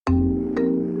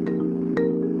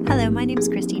Hello, my name is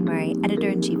Christine Murray,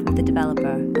 Editor-in-Chief of The Developer,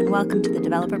 and welcome to The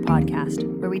Developer Podcast,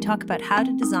 where we talk about how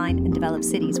to design and develop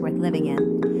cities worth living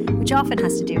in, which often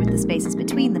has to do with the spaces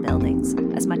between the buildings,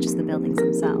 as much as the buildings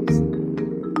themselves.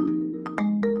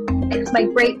 It's my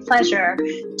great pleasure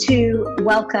to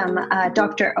welcome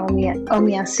Dr.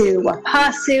 Omeasoo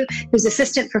Wahpasiw, who's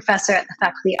Assistant Professor at the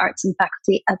Faculty of Arts and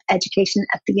Faculty of Education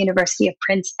at the University of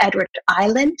Prince Edward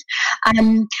Island.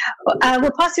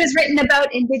 Wahpasiw has written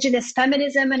about Indigenous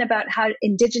feminism and about how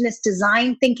Indigenous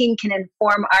design thinking can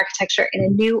inform architecture in a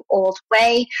new, old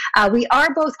way. We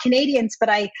are both Canadians, but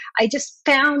I just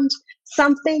found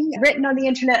something written on the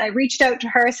internet. I reached out to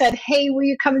her, said, hey, will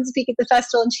you come and speak at the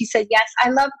festival? And she said, yes, I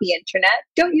love the internet.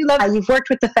 Don't you love it? You've worked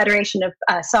with the Federation of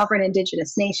Sovereign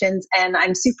Indigenous Nations, and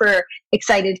I'm super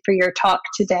excited for your talk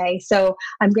today. So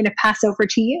I'm going to pass over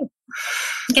to you.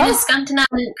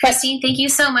 Christine, thank you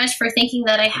so much for thinking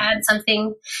that I had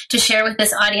something to share with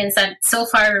this audience that's so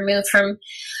far removed from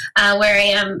where I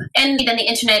am. And then the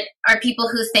internet are people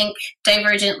who think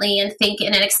divergently and think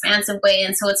in an expansive way.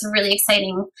 And so it's really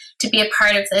exciting to be a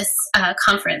part of this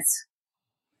conference.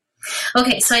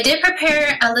 Okay, so I did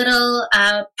prepare a little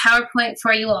PowerPoint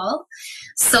for you all.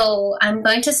 So I'm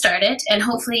going to start it, and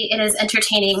hopefully it is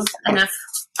entertaining enough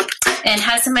and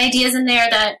has some ideas in there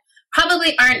that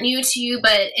probably aren't new to you,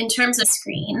 but in terms of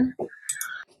screen.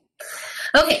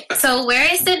 Okay, so where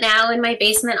I sit now in my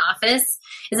basement office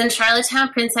is in Charlottetown,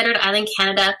 Prince Edward Island,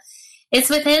 Canada. It's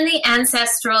within the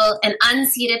ancestral and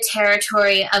unceded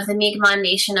territory of the Mi'kmaq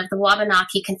Nation of the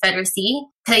Wabanaki Confederacy,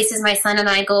 places my son and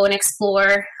I go and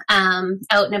explore out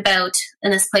and about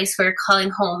in this place we're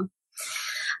calling home.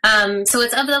 So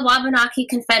it's of the Wabanaki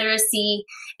Confederacy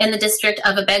in the district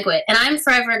of Abegwit, and I'm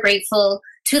forever grateful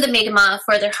to the Mi'kmaq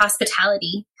for their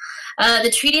hospitality.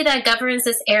 The treaty that governs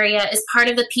this area is part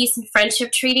of the peace and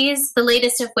friendship treaties, the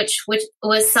latest of which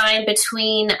was signed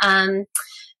between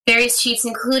various chiefs,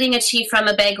 including a chief from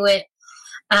Abegwit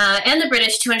and the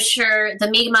British, to ensure the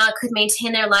Mi'kmaq could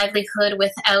maintain their livelihood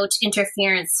without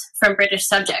interference from British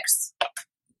subjects.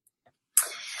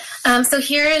 So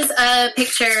here is a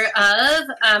picture of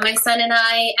my son and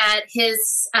I at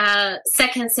his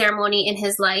second ceremony in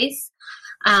his life.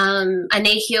 A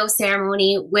Nehio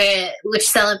ceremony which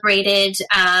celebrated,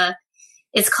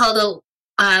 it's called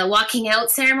a walking out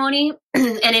ceremony,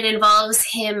 and it involves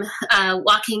him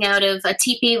walking out of a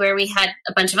teepee where we had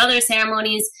a bunch of other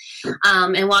ceremonies,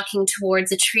 and walking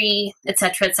towards a tree,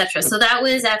 etc., etc. So that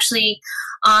was actually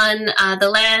on the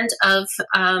land of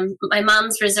my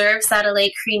mom's reserve, Saddle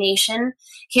Lake Cree Nation.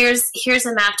 Here's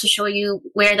a map to show you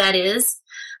where that is.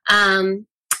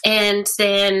 And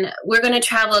then we're going to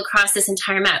travel across this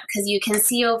entire map, because you can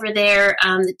see over there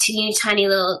the teeny tiny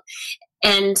little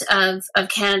end of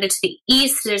Canada to the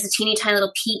east. There's a teeny tiny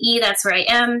little PE. That's where I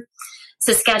am.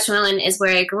 Saskatchewan is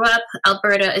where I grew up.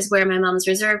 Alberta is where my mom's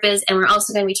reserve is. And we're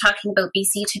also going to be talking about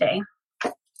BC today.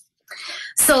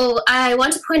 So I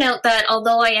want to point out that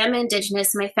although I am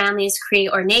Indigenous, my family is Cree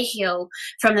or Nehio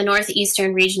from the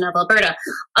northeastern region of Alberta.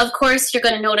 Of course, you're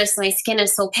going to notice my skin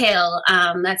is so pale.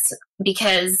 That's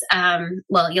because,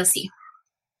 well, you'll see.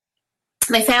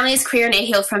 My family is Cree or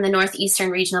Nehio from the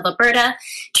northeastern region of Alberta,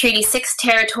 Treaty 6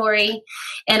 territory,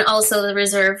 and also the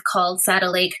reserve called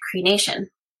Saddle Lake Cree Nation.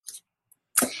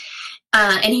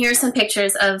 And here are some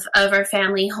pictures of our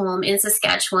family home in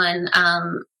Saskatchewan.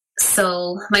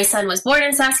 So my son was born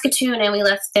in Saskatoon, and we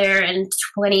left there in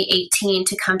 2018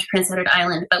 to come to Prince Edward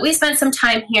Island. But we spent some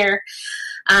time here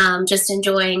just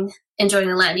enjoying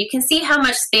the land. You can see how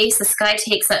much space the sky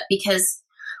takes up, because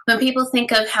when people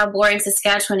think of how boring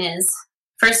Saskatchewan is,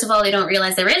 first of all, they don't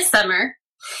realize there is summer.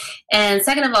 And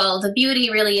second of all, the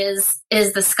beauty really is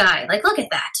the sky. Like, look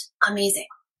at that. Amazing.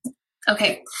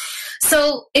 Okay.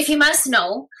 So if you must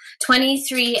know,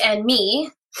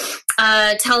 23andMe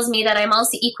tells me that I'm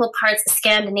also equal parts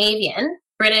Scandinavian,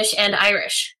 British, and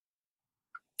Irish.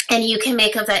 And you can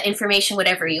make of that information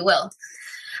whatever you will.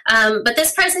 But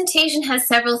this presentation has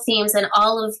several themes, and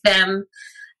all of them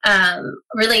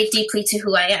relate deeply to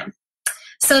who I am.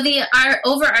 So our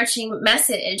overarching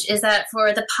message is that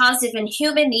for the positive and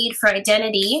human need for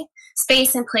identity,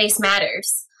 space and place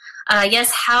matters.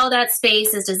 Yes, how that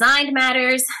space is designed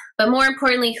matters, but more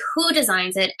importantly, who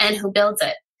designs it and who builds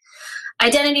it.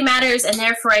 Identity matters, and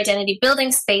therefore identity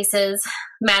building spaces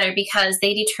matter, because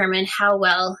they determine how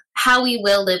we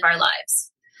will live our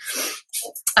lives.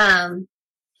 And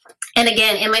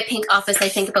again, in my pink office, I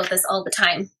think about this all the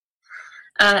time.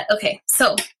 Okay,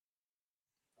 so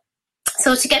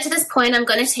to get to this point, I'm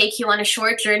going to take you on a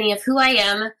short journey of who I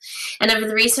am and of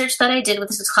the research that I did with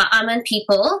the Tla'amin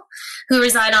people who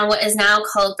reside on what is now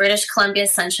called British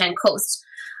Columbia's Sunshine Coast.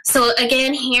 So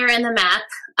again, here in the map,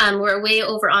 we're way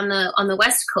over on the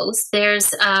west coast. There's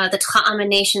the Ta'ama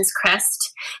Nation's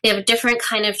crest. They have a different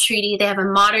kind of treaty. They have a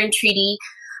modern treaty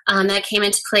that came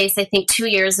into place, I think, 2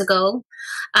 years ago.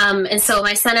 And so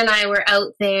my son and I were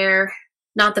out there,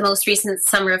 not the most recent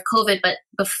summer of COVID, but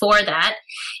before that.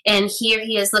 And here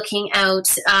he is looking out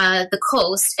the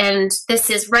coast. And this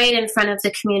is right in front of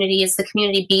the community. It's the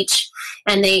community beach.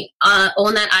 And they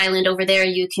own that island over there.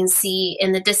 You can see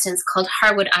in the distance called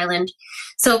Harwood Island.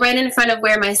 So right in front of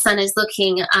where my son is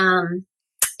looking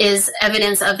is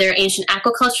evidence of their ancient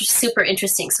aquaculture. Super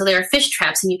interesting. So there are fish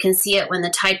traps, and you can see it when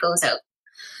the tide goes out.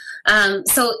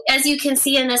 So as you can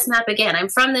see in this map, again, I'm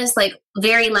from this like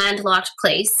very landlocked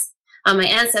place. My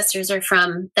ancestors are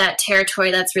from that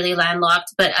territory that's really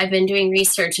landlocked, but I've been doing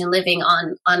research and living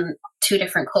on 2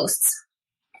 different coasts.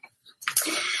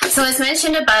 So as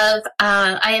mentioned above,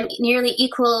 I am nearly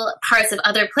equal parts of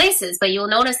other places, but you'll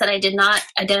notice that I did not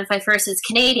identify first as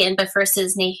Canadian, but first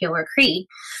as Nahio or Cree.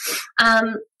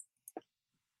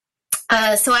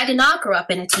 So I did not grow up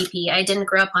in a teepee. I didn't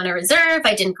grow up on a reserve.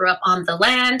 I didn't grow up on the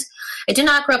land. I did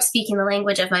not grow up speaking the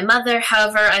language of my mother.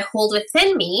 However, I hold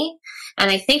within me,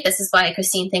 and I think this is why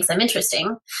Christine thinks I'm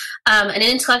interesting, an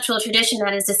intellectual tradition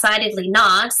that is decidedly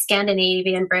not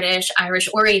Scandinavian, British, Irish,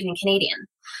 or even Canadian.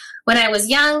 When I was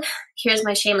young, here's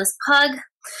my shameless plug,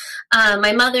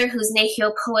 my mother, who's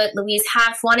Nahio poet Louise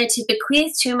Half, wanted to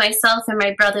bequeath to myself and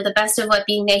my brother the best of what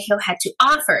being Nahio had to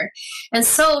offer. And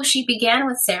so she began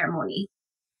with ceremony.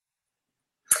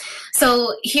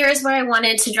 So here's where I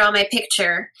wanted to draw my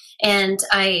picture, and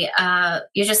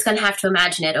you're just going to have to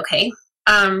imagine it, okay?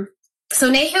 So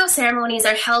Nahio ceremonies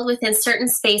are held within certain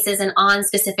spaces and on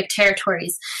specific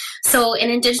territories. So in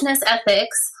Indigenous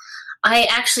ethics, I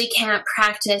actually can't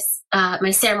practice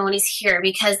my ceremonies here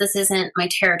because this isn't my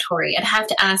territory. I'd have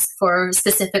to ask for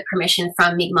specific permission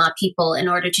from Mi'kmaq people in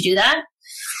order to do that.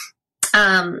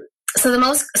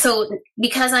 So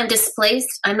because I'm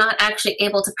displaced, I'm not actually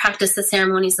able to practice the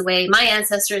ceremonies the way my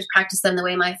ancestors practiced them, the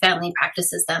way my family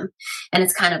practices them, and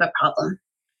it's kind of a problem.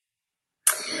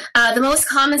 The most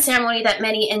common ceremony that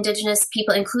many Indigenous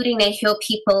people, including Nahio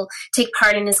people, take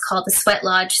part in is called the Sweat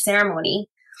Lodge ceremony.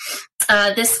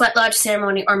 This Sweat Lodge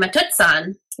ceremony, or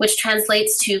matutsan, which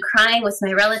translates to crying with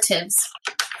my relatives,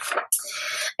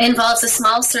 involves a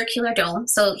small circular dome.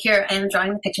 So here I am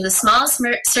drawing the picture. The small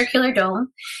circular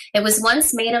dome. It was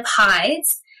once made of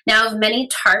hides, now of many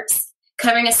tarps,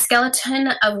 covering a skeleton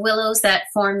of willows that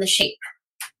form the shape.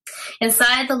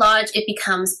 Inside the lodge, it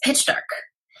becomes pitch dark.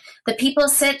 The people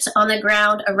sit on the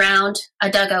ground around a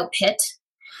dugout pit,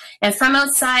 and from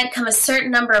outside come a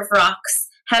certain number of rocks,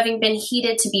 having been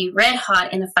heated to be red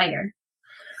hot in a fire.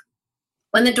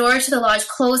 When the door to the lodge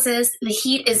closes, the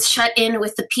heat is shut in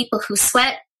with the people who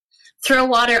sweat, throw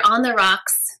water on the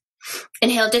rocks,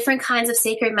 inhale different kinds of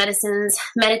sacred medicines,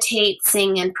 meditate,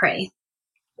 sing, and pray.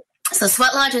 So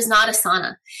Sweat Lodge is not a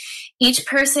sauna. Each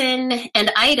person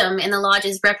and item in the lodge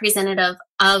is representative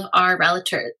of our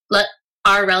relatives.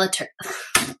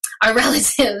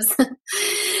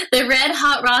 The red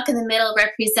hot rock in the middle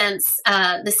represents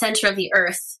the center of the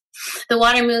earth. The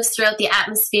water moves throughout the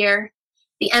atmosphere.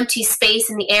 The empty space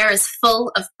in the air is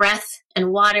full of breath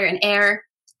and water and air.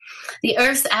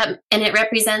 And it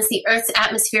represents the Earth's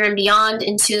atmosphere and beyond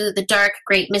into the dark,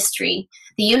 great mystery,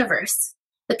 the universe.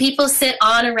 The people sit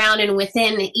on, around, and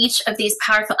within each of these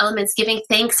powerful elements, giving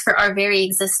thanks for our very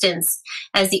existence,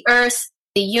 as the Earth,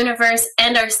 the universe,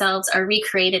 and ourselves are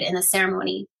recreated in the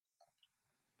ceremony.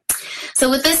 So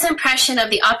with this impression of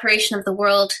the operation of the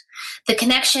world, the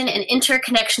connection and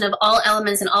interconnection of all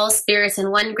elements and all spirits in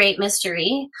one great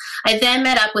mystery, I then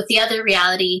met up with the other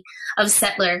reality of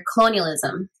settler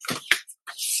colonialism.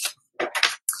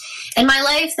 In my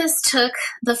life, this took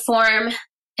the form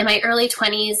in my early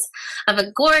 20s of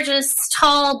a gorgeous,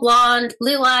 tall, blonde,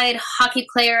 blue-eyed hockey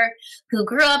player who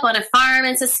grew up on a farm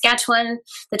in Saskatchewan,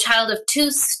 the child of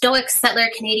 2 stoic settler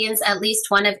Canadians, at least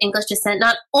one of English descent.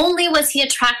 Not only was he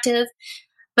attractive,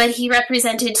 but he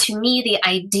represented to me the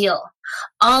ideal.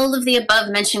 All of the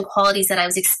above-mentioned qualities that I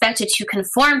was expected to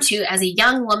conform to as a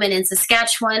young woman in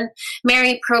Saskatchewan: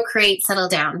 marry, procreate, settle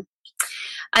down.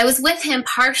 I was with him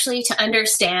partially to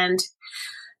understand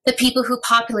the people who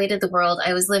populated the world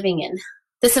I was living in.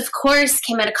 This, of course,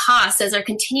 came at a cost, as our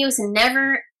continuous and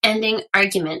never-ending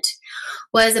argument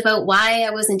was about why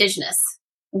I was Indigenous,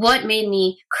 what made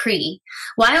me Cree,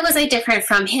 why was I different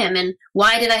from him, and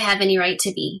why did I have any right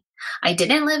to be. I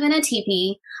didn't live in a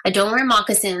teepee, I don't wear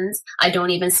moccasins, I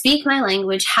don't even speak my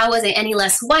language. How was I any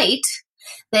less white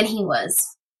than he was?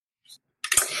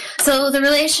 So the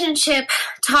relationship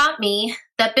taught me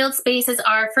that built spaces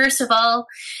are, first of all,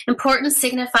 important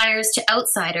signifiers to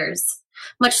outsiders.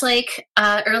 Much like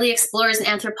early explorers and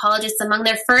anthropologists, among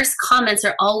their first comments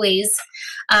are always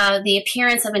the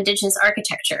appearance of Indigenous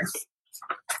architecture.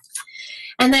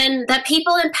 And then that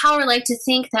people in power like to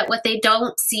think that what they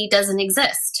don't see doesn't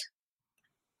exist.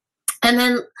 And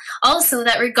then also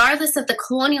that regardless of the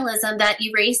colonialism that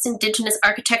erased Indigenous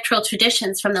architectural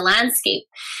traditions from the landscape,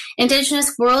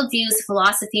 Indigenous worldviews,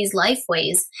 philosophies,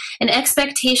 lifeways, and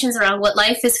expectations around what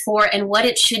life is for and what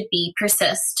it should be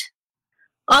persist.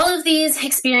 All of these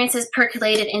experiences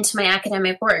percolated into my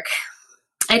academic work.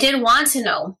 I did want to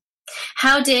know,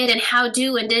 how did and how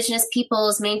do Indigenous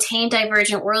peoples maintain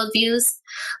divergent worldviews,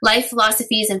 life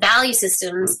philosophies, and value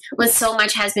systems when so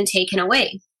much has been taken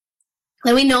away?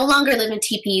 And we no longer live in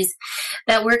teepees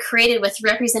that were created with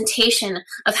representation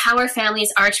of how our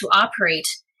families are to operate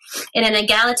in an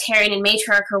egalitarian and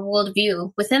matriarchal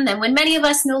worldview within them, when many of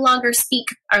us no longer speak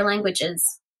our languages.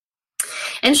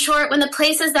 In short, when the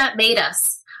places that made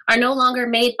us are no longer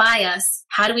made by us,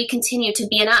 how do we continue to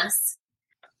be an us?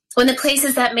 When the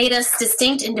places that made us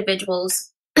distinct individuals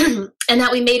and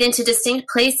that we made into distinct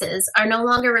places are no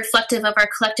longer reflective of our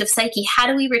collective psyche, how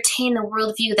do we retain the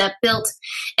worldview that built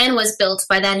and was built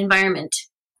by that environment?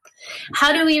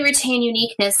 How do we retain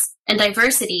uniqueness and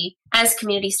diversity as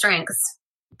community strengths?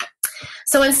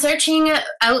 So in searching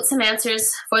out some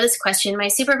answers for this question, my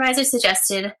supervisor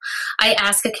suggested I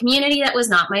ask a community that was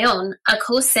not my own, a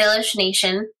Coast Salish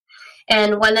nation,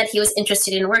 and one that he was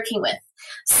interested in working with.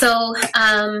 So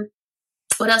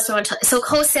what else do I want to tell you? So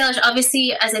Coast Salish,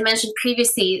 obviously, as I mentioned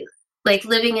previously, like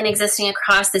living and existing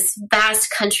across this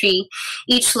vast country,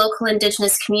 each local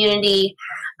Indigenous community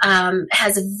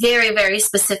has a very, very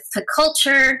specific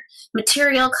culture,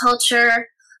 material culture,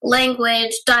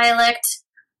 language, dialect.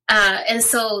 And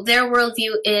so their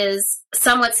worldview is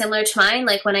somewhat similar to mine.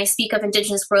 Like when I speak of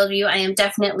Indigenous worldview, I am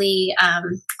definitely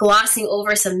glossing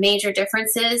over some major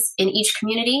differences in each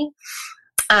community.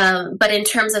 But in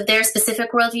terms of their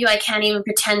specific worldview, I can't even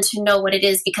pretend to know what it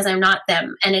is because I'm not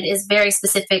them, and it is very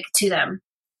specific to them.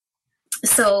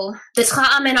 So the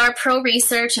Tla'amin are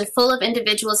pro-research and full of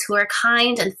individuals who are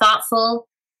kind and thoughtful,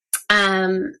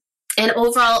 and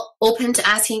overall open to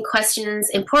asking questions,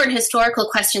 important historical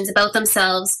questions about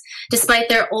themselves, despite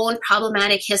their own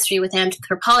problematic history with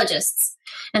anthropologists.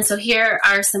 And so here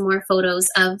are some more photos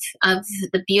of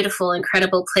the beautiful,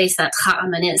 incredible place that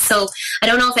Tla'amin is. So I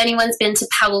don't know if anyone's been to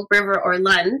Powell River or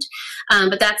Lund,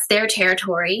 but that's their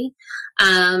territory.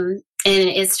 And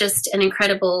it's just an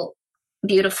incredible,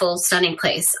 beautiful, stunning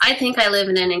place. I think I live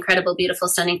in an incredible, beautiful,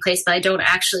 stunning place, but I don't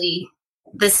actually.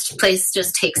 This place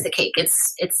just takes the cake.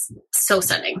 It's so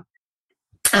stunning.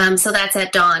 So that's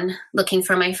at dawn, looking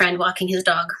for my friend walking his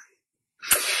dog.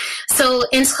 So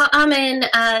in Tla'amin,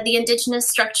 the Indigenous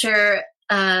structure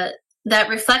that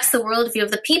reflects the worldview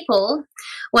of the people,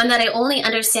 one that I only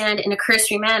understand in a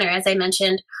cursory manner, as I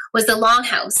mentioned, was the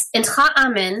Longhouse. In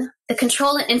Tla'amin, the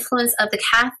control and influence of the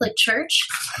Catholic Church,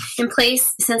 in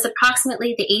place since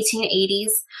approximately the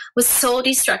 1880s, was so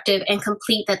destructive and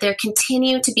complete that there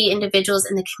continue to be individuals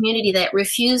in the community that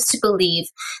refuse to believe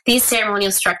these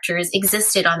ceremonial structures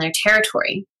existed on their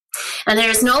territory. And there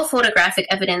is no photographic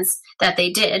evidence that they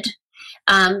did.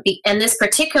 And this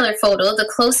particular photo, the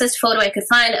closest photo I could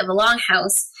find of a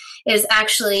longhouse, is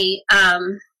actually,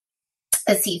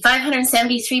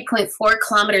 573.4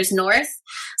 kilometers north.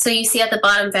 So you see at the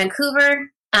bottom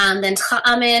Vancouver, then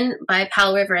Tla'amin by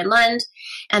Powell River and Lund,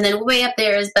 and then way up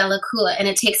there is Bella Coola, and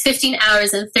it takes 15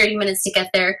 hours and 30 minutes to get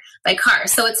there by car.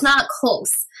 So it's not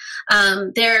close.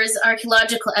 There's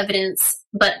archaeological evidence,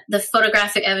 but the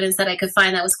photographic evidence that I could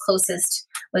find that was closest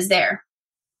was there.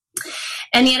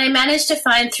 And yet I managed to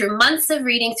find, through months of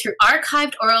reading through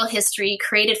archived oral history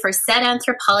created for said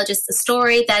anthropologists, a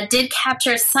story that did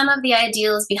capture some of the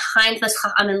ideals behind the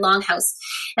Tla'amin Longhouse.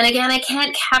 And again, I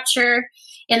can't capture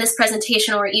in this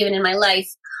presentation or even in my life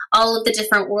all of the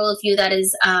different worldview that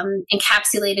is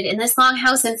encapsulated in this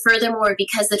longhouse. And furthermore,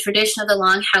 because the tradition of the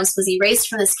longhouse was erased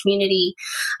from this community,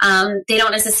 they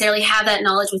don't necessarily have that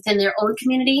knowledge within their own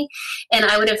community. And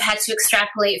I would have had to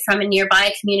extrapolate from a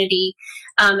nearby community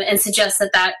and suggest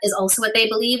that that is also what they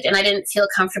believed. And I didn't feel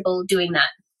comfortable doing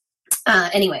that.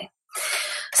 Anyway.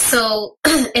 So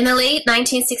in the late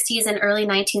 1960s and early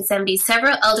 1970s,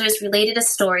 several elders related a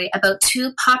story about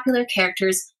two popular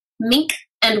characters, Mink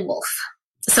and Wolf.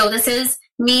 So this is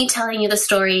me telling you the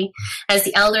story as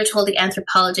the elder told the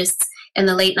anthropologists in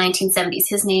the late 1970s.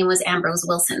 His name was Ambrose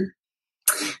Wilson.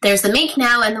 There's the mink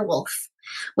now and the wolf.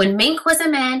 When Mink was a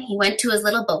man, he went to his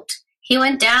little boat. He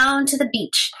went down to the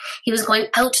beach. He was going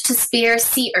out to spear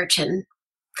sea urchin.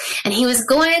 And he was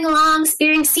going along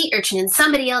spearing sea urchin, and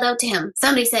somebody yelled out to him.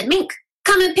 Somebody said, "Mink,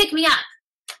 come and pick me up."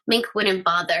 Mink wouldn't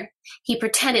bother. He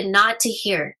pretended not to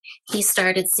hear. He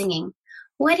started singing,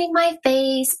 "Wetting my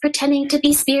face, pretending to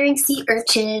be spearing sea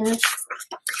urchin.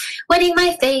 Wetting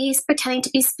my face, pretending to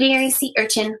be spearing sea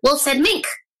urchin." Wolf said, "Mink,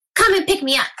 come and pick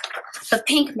me up." But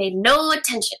Pink made no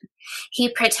attention. He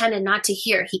pretended not to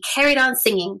hear. He carried on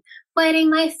singing, "Wetting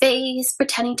my face,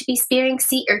 pretending to be spearing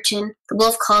sea urchin." The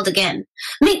wolf called again.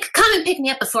 "Mink, come and pick me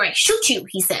up before I shoot you,"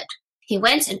 he said. He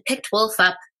went and picked Wolf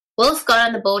up. Wolf got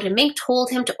on the boat and Mink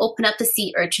told him to open up the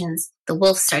sea urchins. The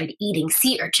wolf started eating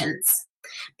sea urchins.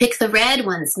 "Pick the red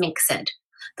ones," Mink said.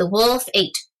 The wolf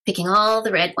ate, picking all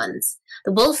the red ones.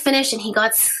 The wolf finished and he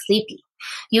got sleepy.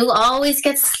 You always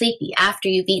get sleepy after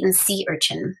you've eaten sea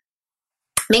urchin.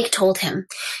 Mink told him,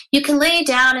 "You can lay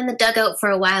down in the dugout for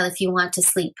a while if you want to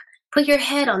sleep. Put your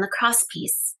head on the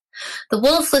crosspiece." The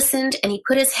wolf listened and he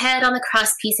put his head on the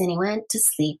crosspiece and he went to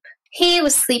sleep. He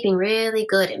was sleeping really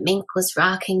good and Mink was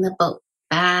rocking the boat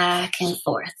back and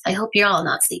forth. I hope you're all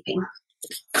not sleeping.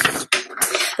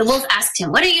 The wolf asked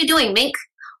him, "What are you doing, Mink?"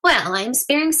 "Well, I'm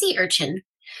spearing sea urchin."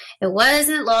 It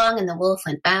wasn't long and the wolf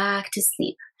went back to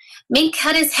sleep. Mink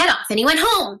cut his head off and he went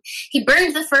home. He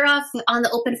burned the fur off on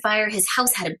the open fire. His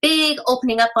house had a big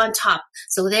opening up on top,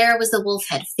 so there was the wolf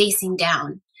head facing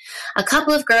down. A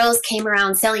couple of girls came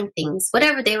around selling things.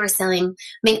 Whatever they were selling,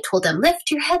 Mink told them,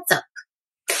 "Lift your heads up."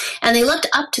 And they looked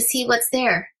up to see what's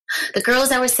there. The girls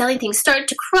that were selling things started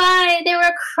to cry. They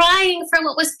were crying for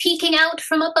what was peeking out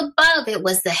from up above. It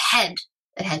was the head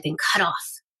that had been cut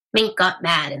off. Mink got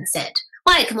mad and said,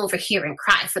 "Why come over here and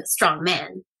cry for the strong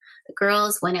man?" The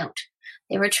girls went out.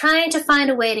 They were trying to find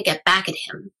a way to get back at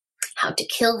him, how to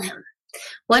kill him.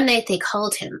 One night they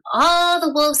called him. All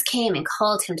the wolves came and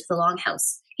called him to the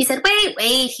longhouse. He said,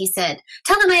 Wait, he said.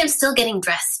 "Tell them I am still getting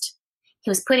dressed."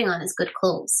 He was putting on his good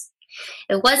clothes.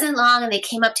 It wasn't long and they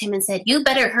came up to him and said, "You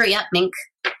better hurry up, Mink."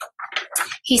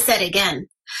 He said again,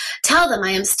 "Tell them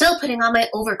I am still putting on my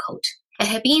overcoat." It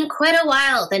had been quite a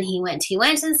while. Then he went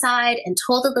inside and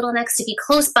told the little necks to be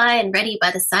close by and ready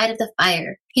by the side of the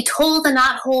fire. He told the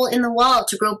knothole in the wall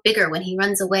to grow bigger when he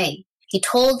runs away. He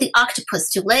told the octopus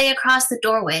to lay across the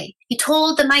doorway. He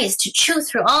told the mice to chew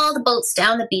through all the boats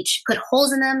down the beach, put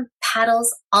holes in them,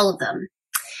 paddles, all of them.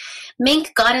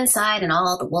 Mink got inside and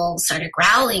all the wolves started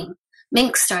growling.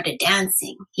 Mink started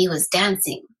dancing. He was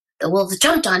dancing. The wolves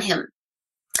jumped on him.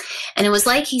 And it was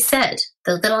like he said.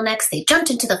 The little necks, they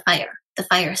jumped into the fire. The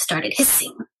fire started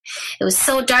hissing. It was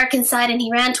so dark inside and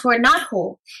he ran toward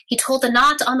knothole. He told the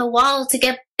knot on the wall to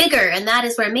get bigger, and that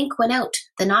is where Mink went out.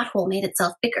 The knothole made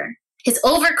itself bigger. His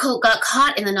overcoat got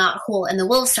caught in the knothole and the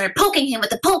wolves started poking him with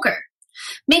the poker.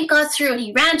 Mink got through and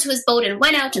he ran to his boat and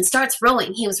went out and starts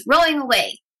rowing. He was rowing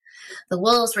away. The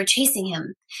wolves were chasing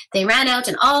him. They ran out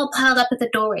and all piled up at the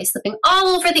doorway, slipping all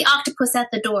over the octopus at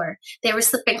the door. They were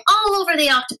slipping all over the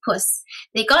octopus.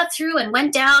 They got through and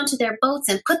went down to their boats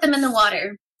and put them in the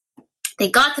water. They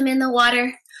got them in the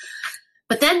water,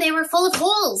 but then they were full of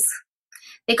holes.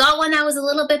 They got one that was a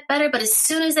little bit better, but as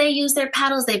soon as they used their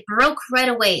paddles, they broke right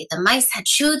away. The mice had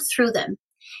chewed through them.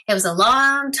 It was a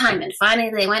long time, and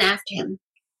finally they went after him.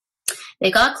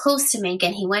 They got close to Mink,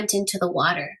 and he went into the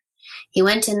water. He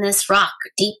went in this rock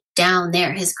deep down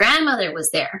there. His grandmother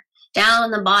was there, down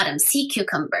on the bottom, sea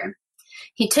cucumber.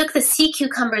 He took the sea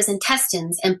cucumber's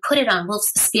intestines and put it on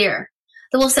Wolf's spear.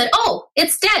 The wolf said, "Oh,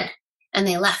 it's dead," and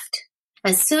they left.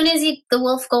 As soon as the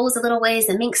wolf goes a little ways,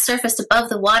 the Mink surfaced above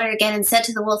the water again and said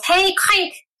to the wolf, "Hey,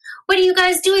 Crike, what are you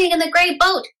guys doing in the gray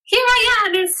boat? Here I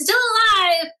am, and still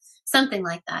alive." Something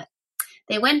like that.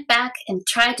 They went back and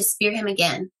tried to spear him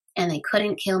again, and they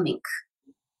couldn't kill Mink.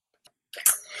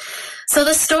 So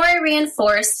the story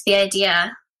reinforced the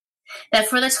idea that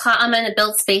for the Tla'amin, the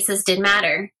built spaces did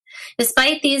matter.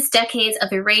 Despite these decades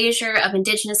of erasure of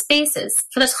Indigenous spaces,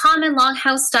 for the Tla'amin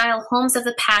longhouse-style homes of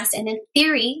the past, and in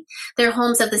theory, their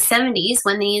homes of the 70s,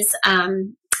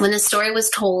 when the story was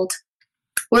told,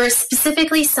 were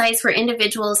specifically sites where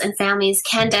individuals and families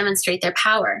can demonstrate their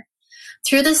power.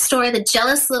 Through this story, the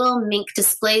jealous little Mink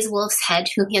displays Wolf's head,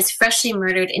 whom he has freshly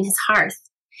murdered in his hearth.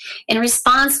 In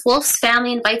response, Wolf's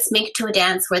family invites Mink to a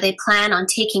dance where they plan on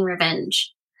taking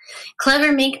revenge.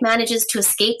 Clever Mink manages to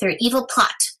escape their evil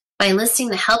plot by enlisting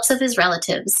the helps of his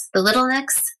relatives, the little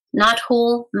necks,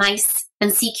 knothole, mice,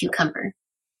 and sea cucumber.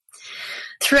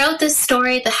 Throughout this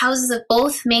story, the houses of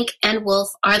both Mink and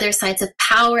Wolf are their sites of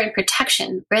power and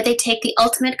protection, where they take the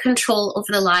ultimate control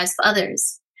over the lives of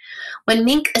others. When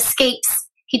Mink escapes,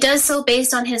 he does so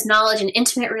based on his knowledge and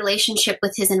intimate relationship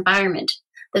with his environment,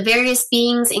 the various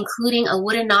beings, including a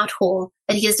wooden knothole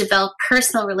that he has developed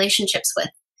personal relationships with.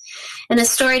 In the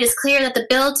story, it is clear that the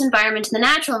built environment and the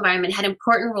natural environment had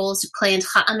important roles to play in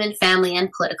Tla'amin family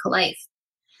and political life.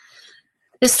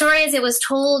 The story, as it was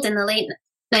told in the late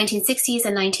 1960s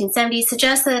and 1970s,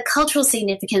 suggests the cultural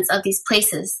significance of these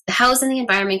places. The house and the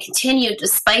environment continued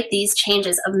despite these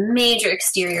changes of major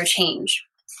exterior change.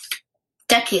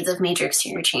 Decades of major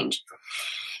exterior change.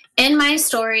 In my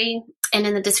story and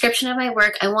in the description of my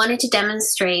work, I wanted to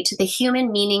demonstrate the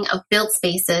human meaning of built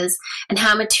spaces and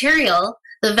how material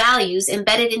the values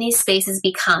embedded in these spaces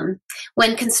become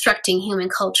when constructing human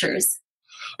cultures.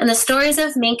 And the stories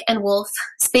of mink and wolf,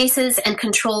 spaces and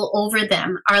control over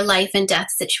them are life and death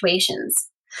situations.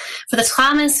 For the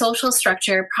Tla'amin social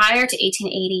structure prior to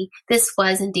 1880, this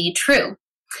was indeed true.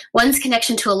 One's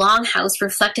connection to a longhouse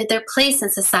reflected their place in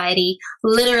society,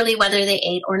 literally whether they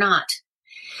ate or not.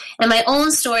 And my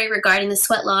own story regarding the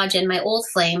sweat lodge and my old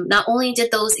flame, not only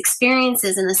did those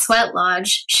experiences in the sweat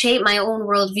lodge shape my own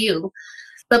worldview,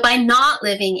 but by not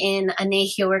living in a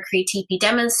Nehio or Cree teepee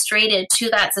demonstrated to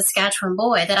that Saskatchewan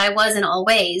boy that I was in all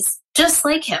ways just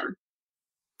like him.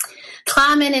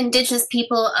 Tla'amin Indigenous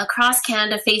people across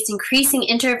Canada faced increasing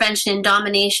intervention and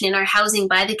domination in our housing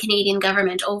by the Canadian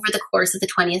government over the course of the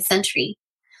 20th century.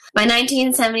 By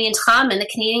 1970 in Tla'amin, the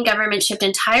Canadian government shipped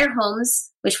entire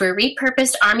homes, which were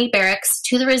repurposed army barracks,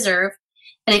 to the reserve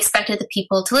and expected the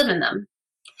people to live in them.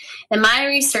 In my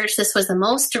research, this was the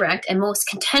most direct and most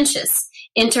contentious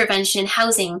intervention in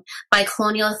housing by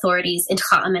colonial authorities in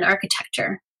Tla'amin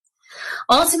architecture.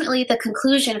 Ultimately, the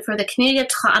conclusion for the community of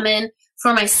Tla'amin,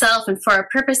 for myself, and for our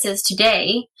purposes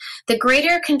today, the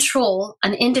greater control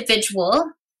an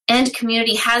individual and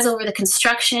community has over the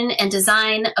construction and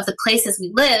design of the places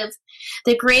we live,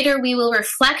 the greater we will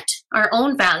reflect our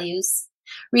own values,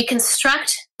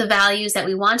 reconstruct the values that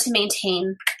we want to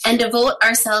maintain, and devote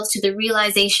ourselves to the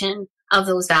realization of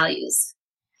those values.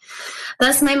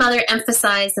 Thus, my mother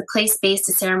emphasized the place-based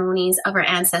ceremonies of our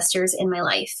ancestors in my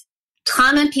life.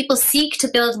 Tla'amin people seek to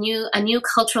build a new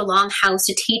cultural longhouse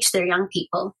to teach their young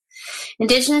people.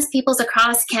 Indigenous peoples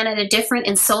across Canada, different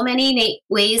in so many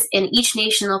ways in each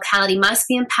nation and locality, must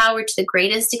be empowered to the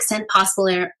greatest extent possible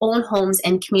in their own homes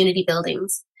and community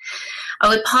buildings. I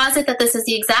would posit that this is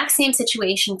the exact same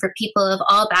situation for people of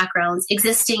all backgrounds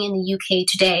existing in the UK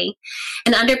today,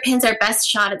 and underpins our best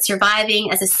shot at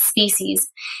surviving as a species,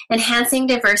 enhancing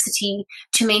diversity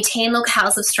to maintain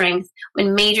locales of strength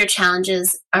when major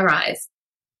challenges arrive.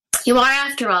 You are,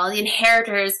 after all, the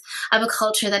inheritors of a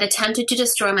culture that attempted to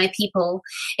destroy my people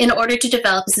in order to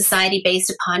develop a society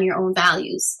based upon your own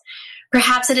values.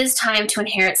 Perhaps it is time to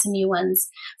inherit some new ones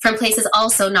from places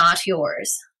also not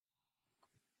yours.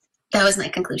 That was my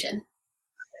conclusion.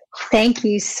 Thank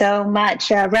you so much.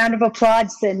 Round of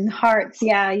applause and hearts.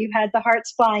 Yeah, you had the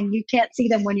hearts flying. You can't see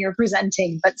them when you're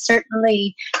presenting, but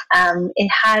certainly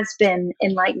it has been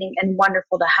enlightening and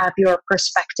wonderful to have your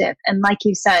perspective. And like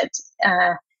you said,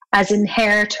 as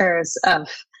inheritors of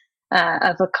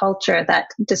a culture that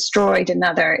destroyed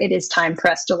another, it is time for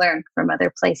us to learn from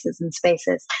other places and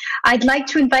spaces. I'd like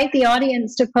to invite the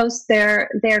audience to post their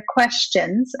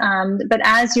questions, but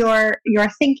as you're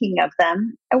thinking of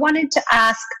them, I wanted to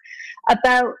ask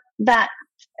about that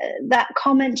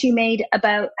comment you made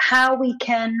about how we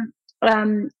can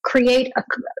create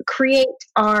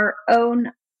our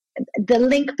own, the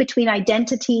link between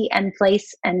identity and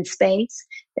place and space,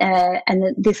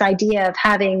 and this idea of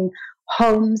having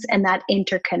homes and that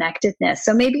interconnectedness.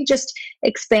 So maybe just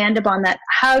expand upon that.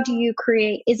 How do you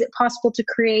create, is it possible to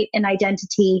create an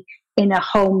identity in a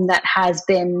home that has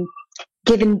been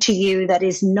given to you that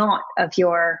is not of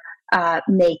your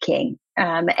making,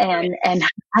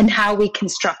 and how we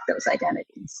construct those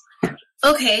identities?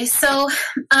 Okay, so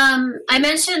I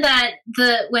mentioned that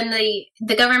when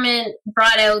the government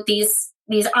brought out these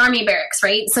army barracks,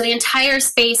 right? So the entire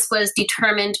space was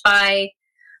determined by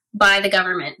the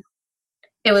government.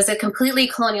 It was a completely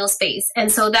colonial space.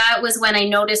 And so that was when I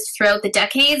noticed throughout the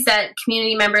decades that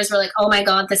community members were like, oh my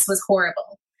God, this was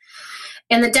horrible.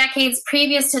 In the decades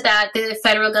previous to that, the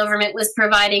federal government was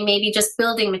providing maybe just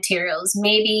building materials.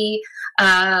 Maybe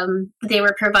they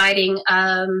were providing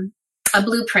a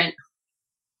blueprint.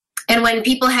 And when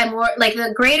people had more, like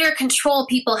the greater control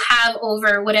people have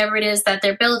over whatever it is that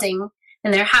they're building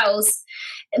in their house,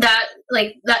 that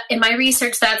in my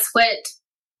research, that's what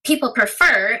people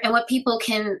prefer and what people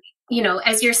can,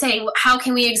 as you're saying, how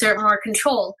can we exert more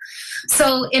control?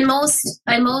 So in most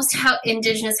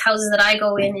Indigenous houses that I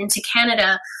go into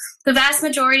Canada, the vast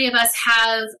majority of us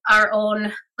have our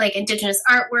own Indigenous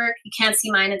artwork. You can't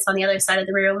see mine, it's on the other side of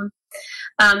the room.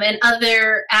 And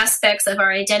other aspects of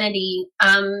our identity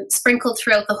sprinkled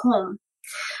throughout the home.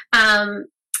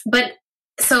 But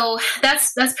so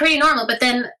that's pretty normal. But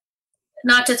then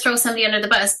not to throw somebody under the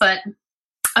bus, but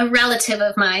a relative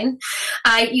of mine,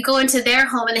 you go into their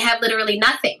home and they have literally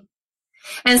nothing.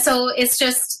 And so it's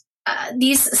just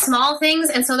these small things.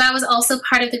 And so that was also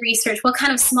part of the research. What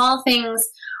kind of small things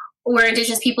were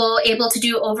Indigenous people able to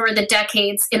do over the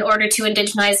decades in order to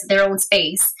indigenize their own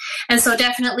space? And so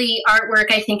definitely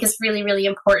artwork, I think, is really, really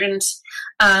important.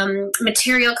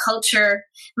 Material culture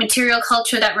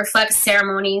that reflects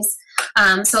ceremonies.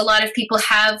 So a lot of people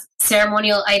have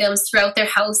ceremonial items throughout their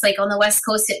house, like on the West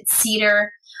Coast, it's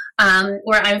cedar.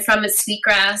 Where I'm from, it's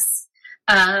sweetgrass.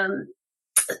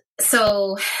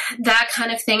 So that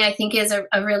kind of thing, I think, is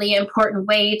a really important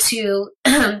way to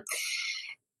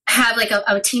have like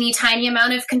a teeny tiny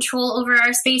amount of control over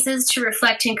our spaces to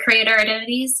reflect and create our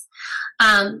identities.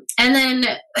 And then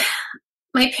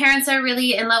my parents are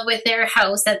really in love with their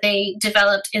house that they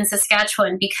developed in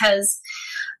Saskatchewan because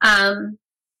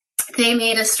they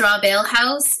made a straw bale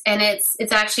house, and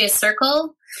it's actually a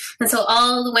circle. And so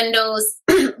all the windows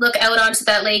look out onto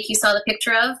that lake you saw the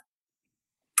picture of.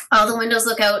 All the windows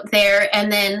look out there,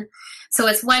 and then so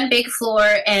it's one big floor,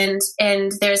 and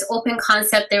there's open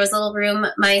concept. There was a little room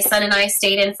my son and I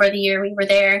stayed in for the year we were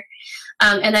there.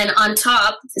 And then on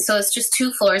top, so it's just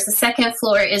 2 floors. The second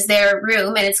floor is their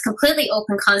room, and it's completely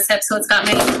open concept. So it's got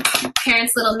my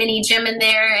parents' little mini gym in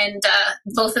there, and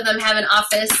both of them have an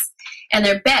office, and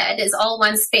their bed is all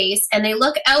one space, and they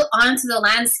look out onto the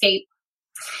landscape.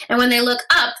 And when they look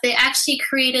up, they actually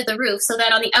created the roof so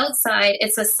that on the outside,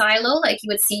 it's a silo like you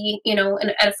would see, at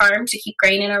a farm to keep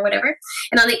grain in or whatever.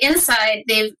 And on the inside,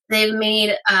 they've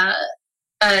made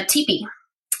a teepee.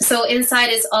 So inside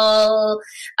is all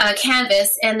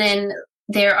canvas, and then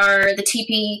there are the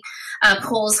teepee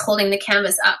poles holding the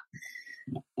canvas up.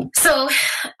 So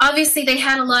obviously they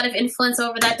had a lot of influence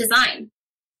over that design.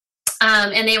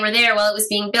 And they were there while it was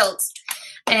being built.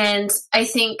 And I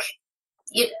think...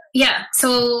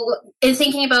 So in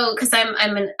thinking about, because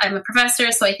I'm a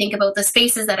professor, so I think about the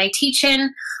spaces that I teach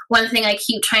in. One thing I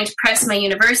keep trying to press my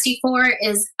university for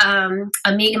is a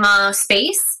Mi'kmaq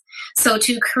space. So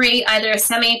to create either a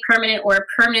semi-permanent or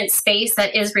a permanent space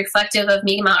that is reflective of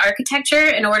Mi'kmaq architecture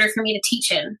in order for me to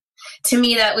teach in. To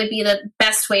me, that would be the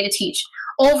best way to teach.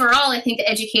 Overall, I think the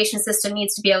education system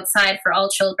needs to be outside for all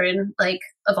children, like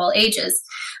of all ages.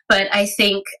 But I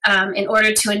think in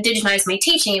order to indigenize my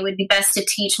teaching, it would be best to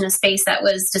teach in a space that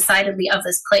was decidedly of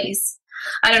this place.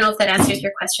 I don't know if that answers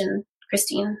your question,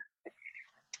 Christine.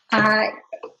 I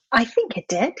think it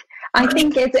did. I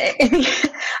think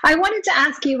I wanted to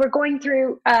ask you, we're going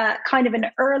through kind of an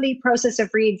early process of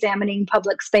re-examining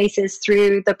public spaces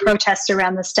through the protests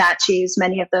around the statues.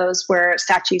 Many of those were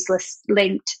statues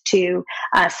linked to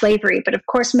slavery. But of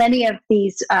course, many of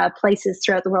these places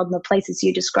throughout the world and the places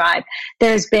you describe,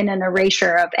 there's been an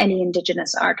erasure of any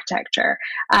Indigenous architecture,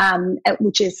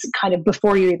 which is kind of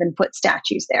before you even put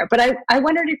statues there. But I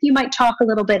wondered if you might talk a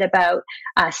little bit about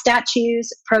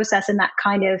statues, process, and that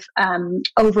kind of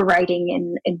overriding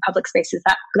in public spaces,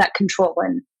 that control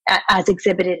and as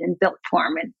exhibited in built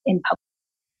form in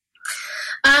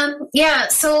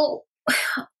public. So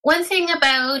one thing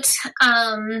about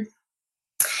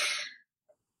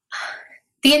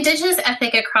the Indigenous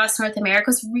ethic across North America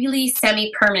was really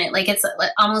semi-permanent. Like it's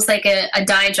almost like a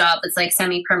dye job. It's like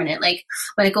semi-permanent. Like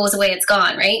when it goes away, it's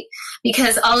gone, right?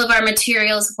 Because all of our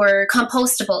materials were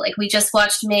compostable. Like we just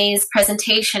watched May's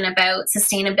presentation about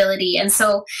sustainability. And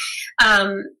so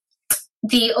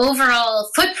the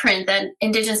overall footprint that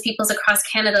Indigenous peoples across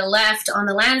Canada left on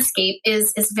the landscape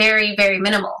is very, very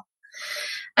minimal.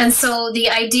 And so the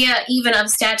idea even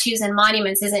of statues and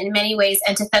monuments is in many ways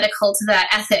antithetical to that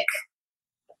ethic.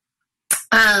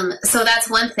 So that's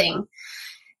one thing.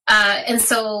 And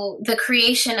so the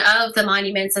creation of the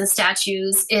monuments and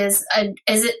statues is at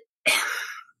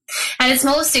its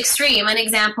most extreme, an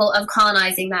example of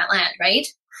colonizing that land, right?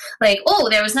 Like, oh,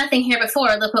 there was nothing here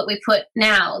before. Look what we put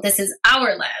now. This is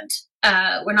our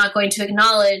land. We're not going to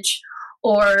acknowledge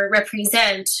or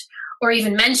represent or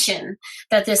even mention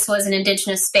that this was an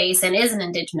Indigenous space and is an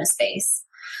Indigenous space.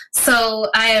 So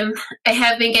I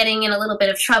have been getting in a little bit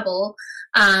of trouble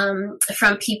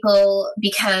from people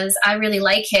because I really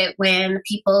like it when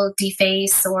people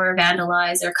deface or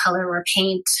vandalize or color or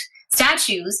paint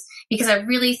statues, because I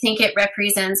really think it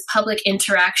represents public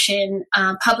interaction,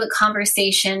 public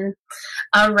conversation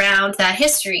around that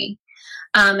history,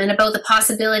 and about the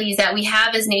possibilities that we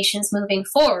have as nations moving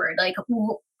forward. Like,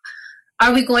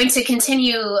 are we going to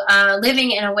continue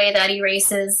living in a way that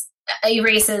erases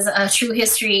a true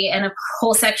history and a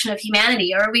whole section of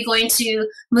humanity? Or are we going to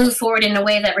move forward in a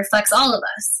way that reflects all of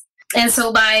us? And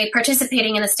so by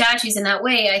participating in the statues in that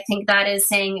way, I think that is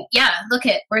saying, yeah, look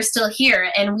it, we're still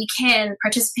here and we can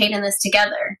participate in this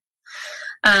together.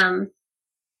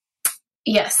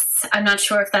 Yes, I'm not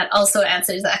sure if that also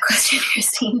answers that question,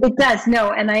 Christine. It does.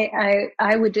 No, and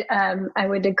I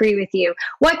would agree with you.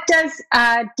 What does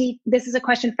this is a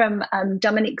question from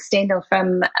Dominique Steindl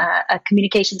from a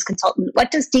communications consultant.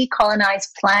 What does decolonized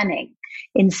planning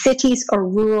in cities or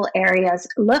rural areas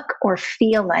look or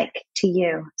feel like to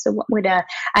you? So what would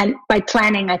and by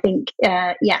planning, I think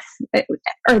yes,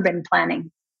 urban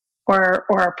planning. Or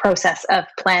a process of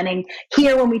planning.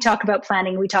 Here, when we talk about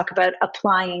planning, we talk about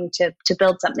applying to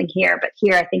build something here. But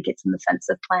here, I think it's in the sense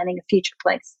of planning a future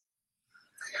place.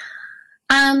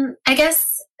 I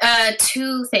guess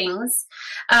two things.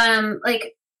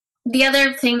 Like the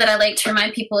other thing that I like to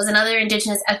remind people is another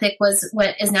Indigenous ethic was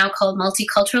what is now called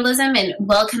multiculturalism, and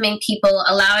welcoming people,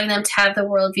 allowing them to have the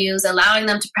worldviews, allowing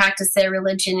them to practice their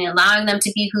religion, allowing them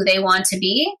to be who they want to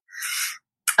be.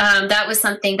 That was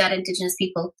something that Indigenous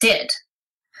people did.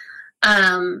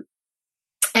 And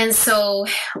so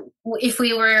if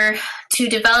we were to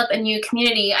develop a new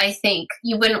community, I think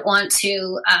you wouldn't want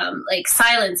to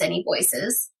silence any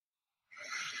voices.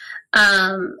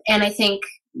 And I think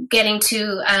getting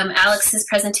to Alex's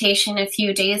presentation a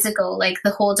few days ago, like the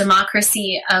whole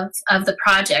democracy of the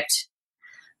project,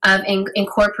 of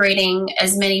incorporating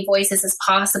as many voices as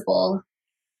possible.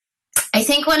 I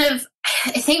think one of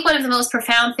the most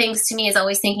profound things to me is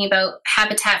always thinking about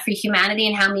Habitat for Humanity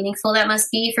and how meaningful that must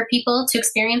be for people to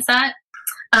experience that.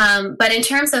 But in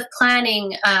terms of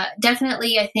planning,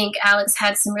 definitely I think Alex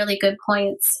had some really good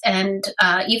points, and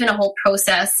even a whole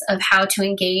process of how to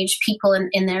engage people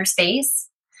in their space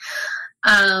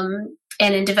and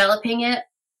in developing it.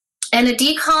 And a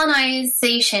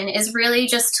decolonization is really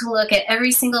just to look at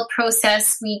every single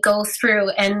process we go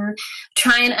through and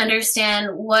try and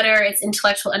understand what are its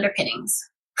intellectual underpinnings.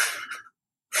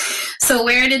 So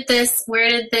where did this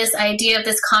idea of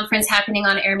this conference happening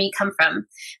on Airme come from?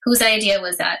 Whose idea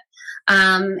was that?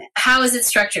 How is it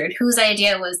structured? Whose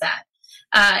idea was that?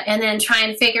 And then try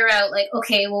and figure out, like,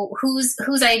 okay, well,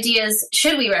 whose ideas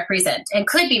should we represent and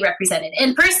could be represented?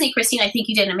 And personally, Christine, I think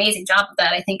you did an amazing job of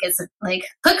that. I think it's like,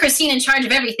 put Christine in charge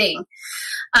of everything.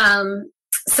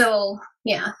 So,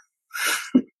 yeah.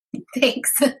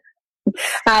 Thanks.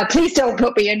 Please don't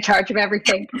put me in charge of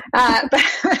everything. But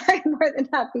I'm more than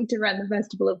happy to run the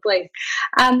Festival of Place.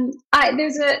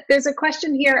 There's a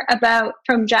question here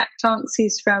from Jack Tonks,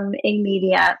 who's from A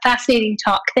Media. Fascinating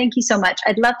talk. Thank you so much.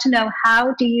 I'd love to know,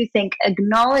 how do you think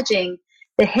acknowledging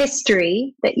the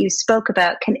history that you spoke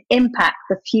about can impact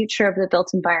the future of the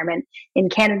built environment in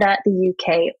Canada, the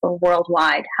UK, or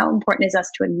worldwide? How important is us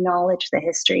to acknowledge the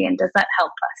history, and does that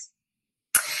help us?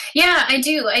 Yeah, I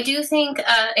do. I do think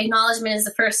acknowledgement is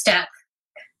the first step,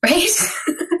 right?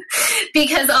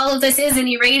 Because all of this is an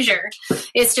erasure.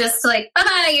 It's just like,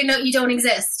 you don't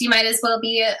exist. You might as well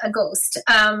be a ghost.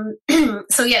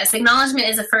 So yes, acknowledgement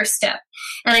is the first step.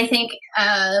 And I think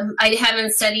I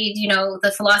haven't studied,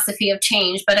 the philosophy of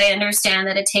change, but I understand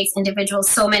that it takes individuals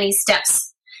so many steps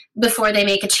before they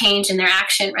make a change in their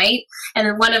action, right? And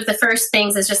then one of the first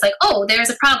things is just like, oh, there's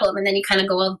a problem. And then you kind of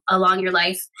go along your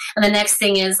life. And the next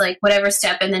thing is like whatever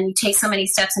step. And then you take so many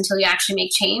steps until you actually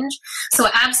make change. So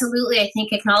absolutely, I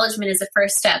think acknowledgement is the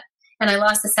first step. And I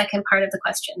lost the second part of the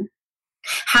question.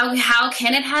 How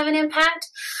can it have an impact?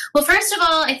 Well, first of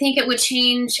all, I think it would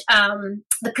change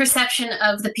the perception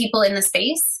of the people in the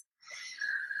space.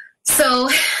 So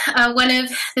one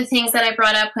of the things that I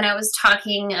brought up when I was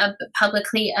talking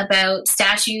publicly about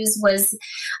statues was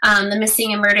the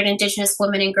Missing and Murdered Indigenous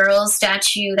Women and Girls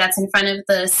statue that's in front of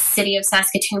the City of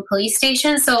Saskatoon Police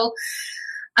Station. So,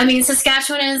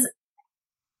 Saskatchewan is,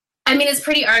 it's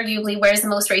pretty arguably where's the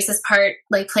most racist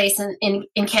place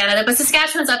in Canada, but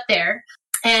Saskatchewan's up there.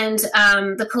 And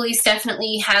the police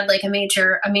definitely had like a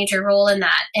major role in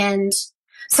that. And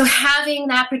so having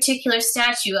that particular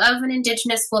statue of an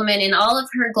Indigenous woman in all of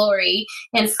her glory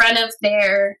in front of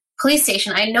their police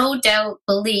station, I no doubt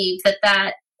believe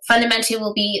that fundamentally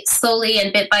will be slowly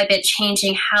and bit by bit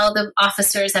changing how the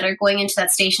officers that are going into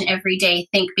that station every day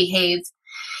think, behave,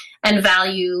 and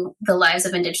value the lives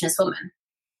of Indigenous women.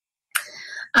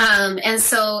 And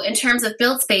so in terms of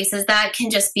built spaces, that can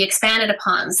just be expanded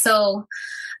upon. So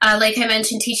like I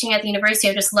mentioned, teaching at the university,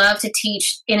 I just love to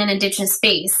teach in an Indigenous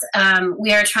space.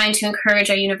 We are trying to encourage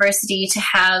our university to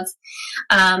have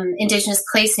Indigenous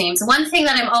place names. One thing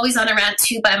that I'm always on a rant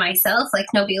to by myself, like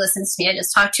nobody listens to me, I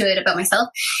just talk to it about myself,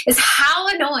 is how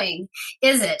annoying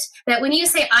is it that when you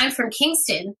say I'm from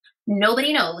Kingston,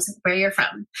 nobody knows where you're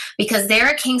from, because there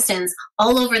are Kingstons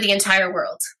all over the entire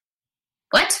world.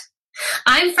 What?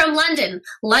 I'm from London.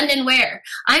 London where?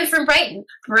 I'm from Brighton.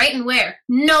 Brighton where?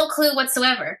 No clue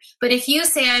whatsoever. But if you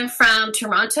say I'm from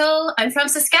Toronto, I'm from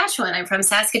Saskatchewan, I'm from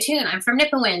Saskatoon, I'm from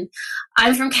Nipawin,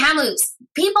 I'm from Kamloops,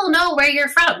 people know where you're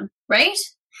from, right?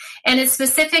 And it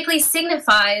specifically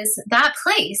signifies that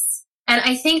place. And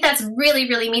I think that's really,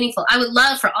 really meaningful. I would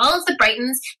love for all of the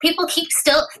Brightons, people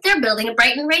they're building a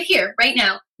Brighton right here, right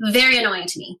now. Very annoying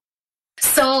to me.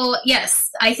 So yes,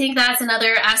 I think that's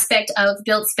another aspect of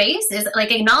built space is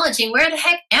like acknowledging where the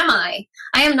heck am I?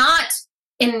 I am not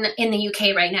in the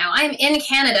UK right now. I am in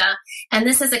Canada, and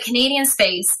this is a Canadian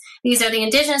space. These are the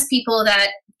Indigenous people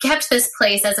that kept this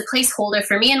place as a placeholder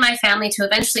for me and my family to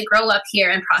eventually grow up here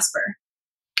and prosper.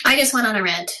 I just went on a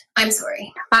rant. I'm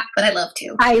sorry, but I love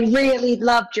to. I really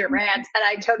loved your rant, and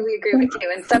I totally agree with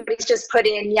you. And somebody's just put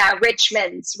in,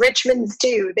 Richmonds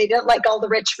too. They don't like all the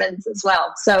Richmonds as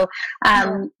well. So,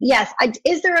 yes.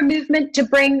 Is there a movement to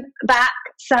bring back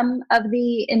some of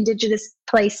the Indigenous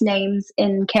place names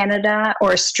in Canada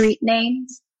or street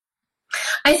names?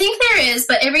 I think there is,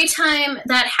 but every time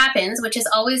that happens, which is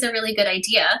always a really good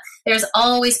idea, there's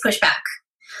always pushback.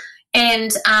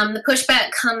 And the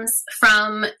pushback comes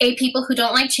from A, people who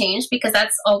don't like change, because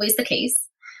that's always the case.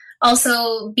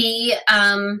 Also, B,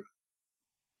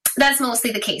 that's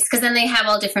mostly the case, because then they have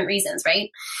all different reasons, right?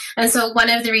 And so one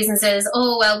of the reasons is,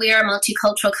 we are a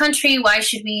multicultural country. Why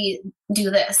should we do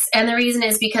this? And the reason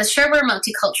is because, sure, we're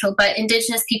multicultural, but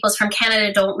Indigenous peoples from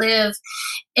Canada don't live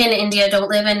in India, don't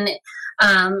live in...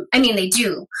 they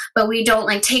do, but we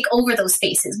don't take over those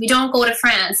spaces. We don't go to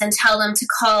France and tell them to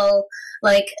call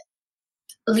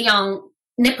Lyon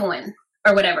Nipawin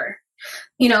or whatever,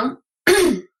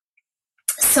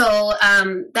 So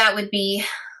that would be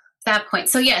that point.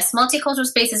 So yes, multicultural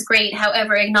space is great.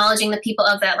 However, acknowledging the people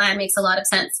of that land makes a lot of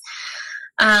sense.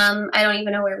 I don't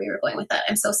even know where we were going with that.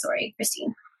 I'm so sorry,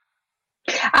 Christine.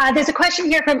 There's a question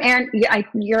here from Aaron.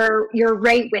 You're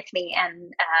right with me,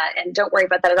 and don't worry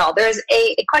about that at all. There's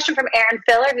a question from Aaron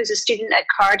Filler, who's a student at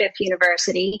Cardiff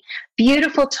University.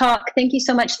 Beautiful talk. Thank you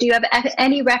so much. Do you have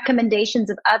any recommendations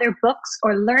of other books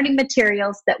or learning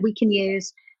materials that we can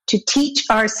use to teach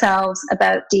ourselves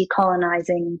about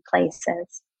decolonizing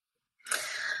places?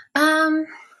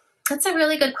 That's a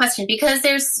really good question, because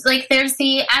there's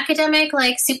the academic,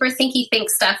 super thinky think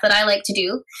stuff that I like to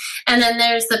do. And then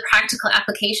there's the practical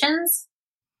applications.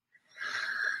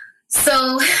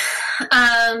 So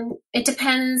it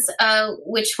depends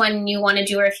which one you want to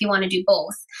do, or if you want to do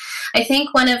both. I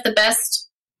think one of the best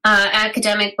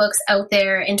academic books out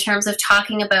there in terms of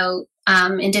talking about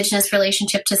Indigenous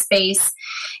relationship to space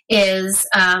is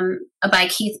by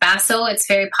Keith Basso. It's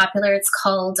very popular. It's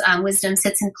called Wisdom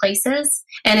Sits in Places.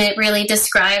 And it really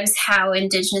describes how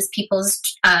Indigenous peoples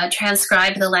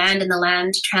transcribe the land, and the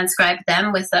land transcribed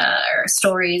them with our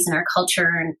stories and our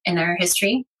culture and our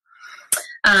history.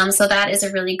 So that is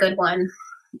a really good one.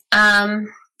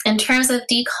 In terms of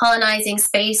decolonizing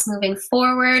space moving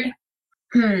forward,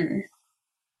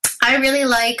 I really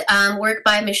like work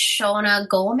by Mishona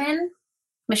Goleman.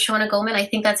 Mishona Goleman, I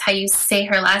think that's how you say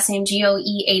her last name,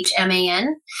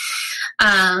 Goehman.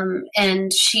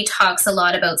 And she talks a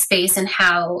lot about space and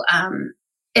how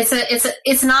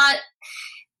it's not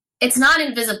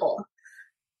invisible.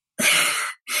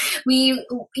 We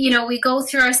go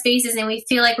through our spaces and we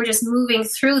feel like we're just moving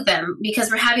through them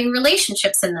because we're having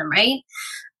relationships in them, right?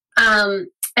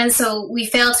 And so we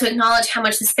fail to acknowledge how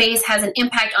much the space has an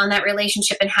impact on that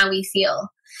relationship and how we feel.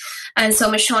 And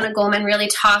so Mishona Goleman really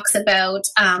talks about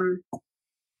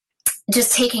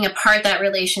just taking apart that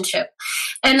relationship.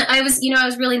 And I was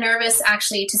really nervous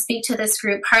actually to speak to this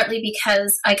group, partly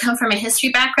because I come from a history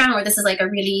background where this is a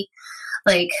really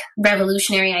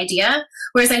revolutionary idea.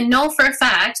 Whereas I know for a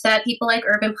fact that people like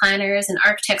urban planners and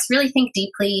architects really think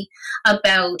deeply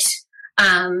about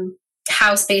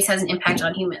how space has an impact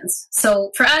on humans.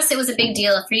 So for us, it was a big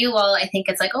deal. For you all, I think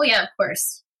it's oh yeah, of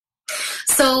course.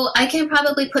 So I can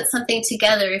probably put something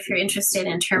together if you're interested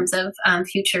in terms of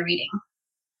future reading.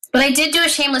 But I did do a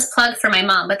shameless plug for my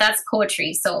mom, but that's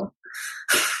poetry, so...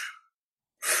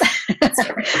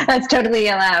 That's totally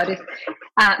allowed.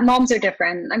 Moms are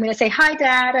different. I'm going to say hi,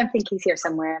 Dad. I think he's here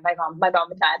somewhere. My mom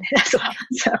and Dad as well.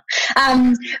 So,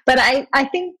 but I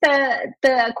think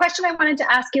the question I wanted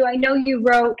to ask you. I know you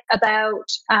wrote about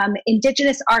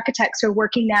Indigenous architects who are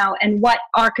working now, and what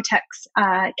architects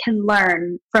can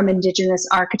learn from Indigenous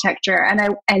architecture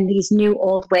and these new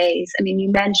old ways. I mean,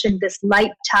 you mentioned this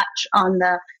light touch on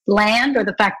the land, or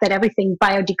the fact that everything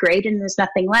biodegraded and there's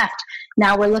nothing left.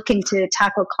 Now we're looking to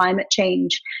tackle climate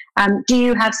change. Do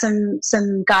you have some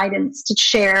guidance to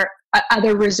share,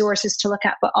 other resources to look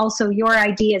at, but also your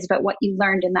ideas about what you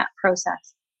learned in that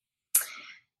process?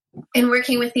 in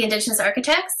working with the Indigenous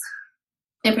architects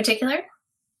in particular.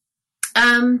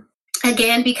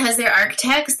 Again, because they're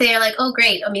architects, they are like, oh,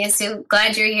 great, Omeasoo,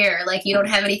 glad you're here. Like, you don't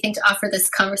have anything to offer this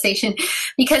conversation,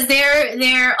 because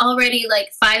they're already like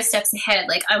 5 steps ahead.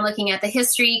 Like, I'm looking at the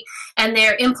history and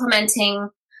they're implementing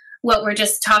what we're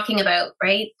just talking about,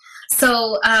 right?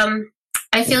 So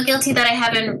I feel guilty that I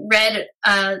haven't read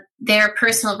their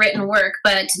personal written work,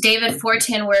 but David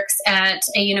Fortin works at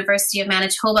a University of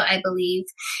Manitoba, I believe,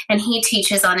 and he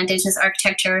teaches on Indigenous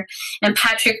architecture. And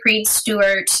Patrick Reed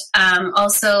Stewart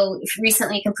also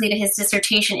recently completed his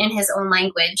dissertation in his own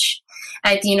language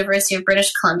at the University of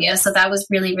British Columbia. So that was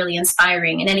really, really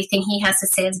inspiring. And anything he has to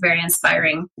say is very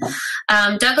inspiring.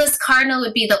 Douglas Cardinal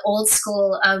would be the old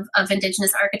school of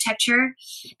Indigenous architecture.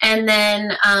 And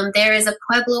then there is a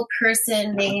Pueblo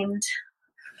person named,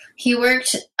 he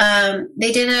worked,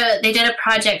 they did a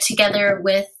project together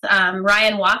with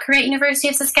Ryan Walker at University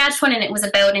of Saskatchewan, and it was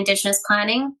about Indigenous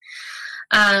planning.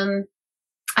 I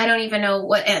don't even know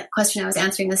what question I was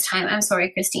answering this time. I'm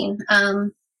sorry, Christine.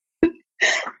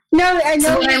 No, I know.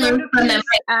 So what I learned from them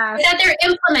that they're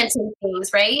implementing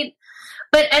things, right?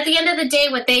 But at the end of the day,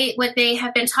 what they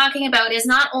have been talking about is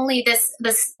not only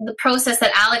the process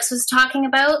that Alex was talking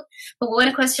about, but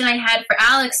one question I had for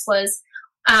Alex was,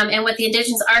 and what the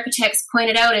Indigenous architects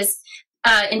pointed out is,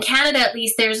 in Canada at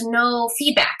least, there's no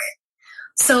feedback.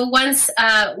 So once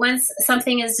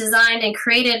something is designed and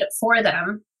created for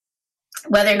them,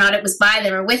 whether or not it was by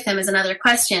them or with them is another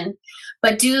question.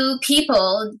 But do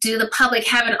the public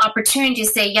have an opportunity to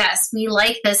say, yes, we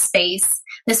like this space.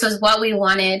 This was what we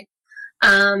wanted.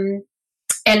 And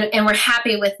we're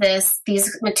happy with this.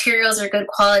 These materials are good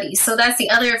quality. So that's the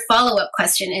other follow-up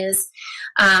question is,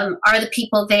 are the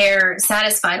people there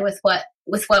satisfied with what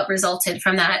resulted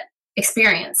from that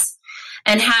experience?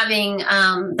 And having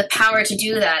the power to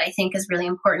do that, I think, is really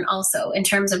important also in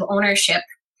terms of ownership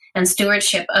and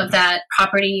stewardship of that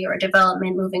property or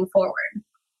development moving forward.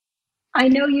 I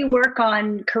know you work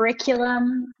on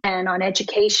curriculum and on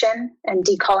education, and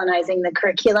decolonizing the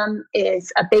curriculum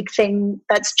is a big thing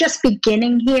that's just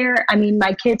beginning here. I mean,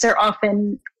 my kids are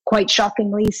often, quite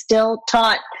shockingly, still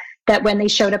taught that when they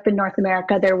showed up in North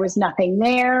America, there was nothing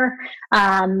there,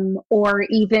 or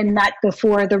even that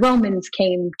before the Romans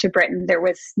came to Britain, there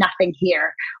was nothing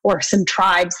here, or some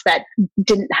tribes that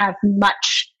didn't have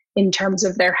much in terms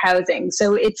of their housing.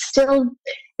 So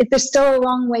there's still a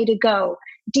long way to go.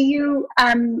 Do you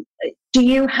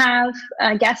have,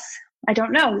 I guess, I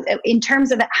don't know, in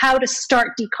terms of how to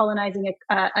start decolonizing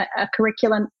a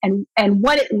curriculum and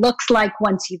what it looks like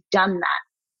once you've done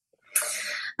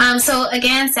that? So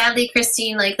again, sadly,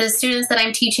 Christine, like the students that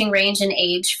I'm teaching range in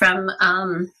age from,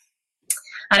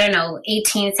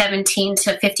 18, 17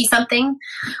 to 50 something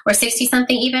or 60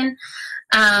 something even.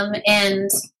 And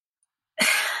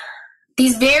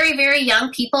these very, very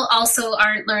young people also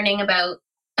aren't learning about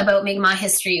Mi'kmaq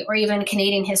history or even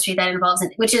Canadian history that involves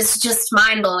it, which is just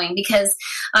mind blowing because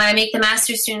I make the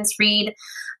master's students read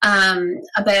by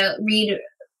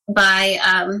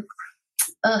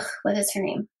what is her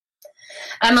name?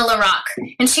 Emma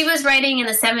LaRocque. And she was writing in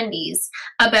the 70s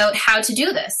about how to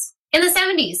do this in the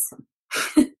 70s.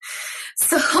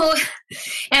 So,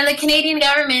 and the Canadian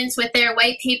government with their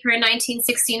white paper in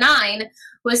 1969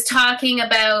 was talking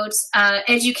about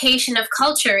education of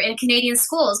culture in Canadian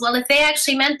schools. Well, if they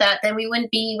actually meant that, then we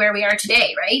wouldn't be where we are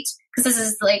today, right? Because this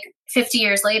is like 50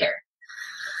 years later.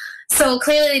 So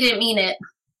clearly they didn't mean it.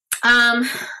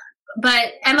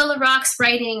 But Emma LaRocque's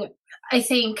writing, I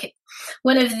think,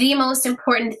 one of the most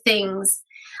important things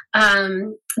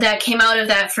that came out of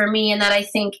that for me, and that I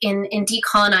think in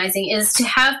decolonizing, is to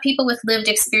have people with lived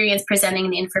experience presenting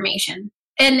the information.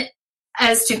 And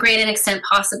as to great an extent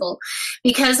possible,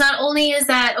 because not only is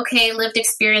that, okay, lived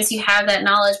experience, you have that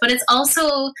knowledge, but it's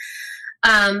also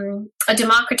a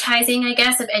democratizing, I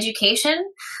guess, of education,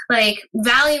 like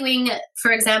valuing,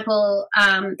 for example,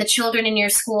 the children in your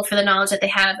school for the knowledge that they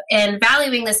have, and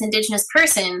valuing this Indigenous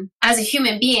person as a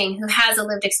human being who has a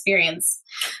lived experience.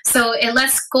 So it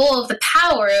lets go of the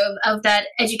power of that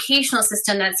educational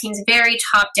system that seems very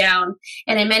top down,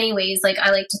 and in many ways, like I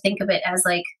like to think of it as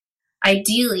like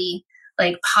ideally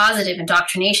like positive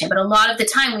indoctrination, but a lot of the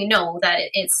time we know that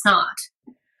it's not.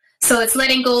 So it's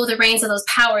letting go of the reins of those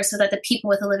powers so that the people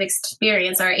with a lived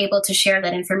experience are able to share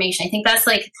that information. I think that's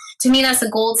like, to me, that's the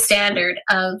gold standard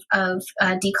of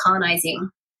decolonizing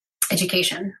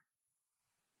education.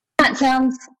 That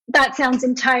sounds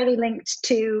entirely linked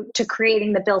to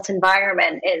creating the built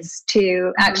environment, is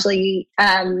to actually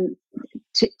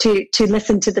to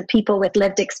listen to the people with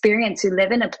lived experience who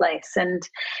live in a place, and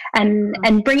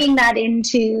bringing that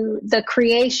into the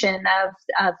creation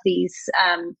of these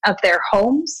of their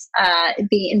homes,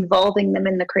 involving them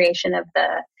in the creation of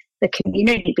the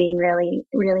community being really,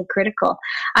 really critical.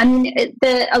 I mean,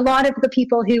 a lot of the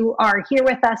people who are here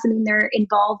with us, I mean, they're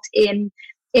involved in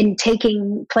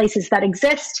taking places that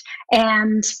exist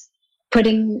and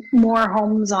putting more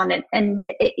homes on it. And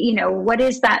what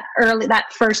is that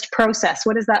first process?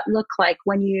 What does that look like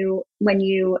when you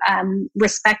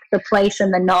respect the place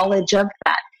and the knowledge of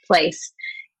that place?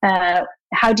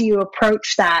 How do you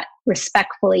approach that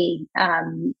respectfully,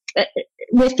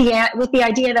 with the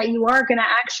idea that you are going to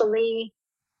actually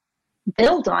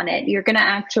build on it, you're going to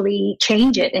actually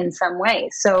change it in some way?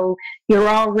 So you're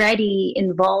already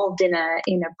involved in a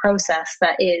process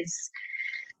that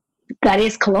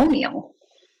is colonial.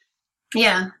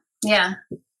 Yeah.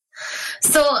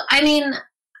 So, I mean,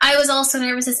 I was also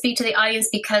nervous to speak to the audience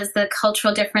because the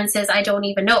cultural differences, I don't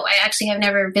even know. I actually have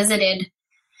never visited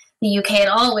the UK at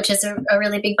all, which is a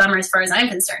really big bummer as far as I'm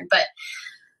concerned. But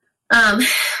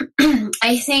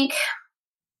I think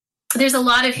there's a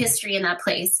lot of history in that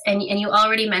place. And you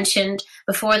already mentioned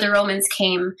before the Romans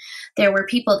came, there were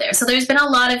people there. So there's been a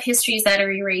lot of histories that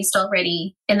are erased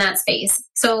already in that space.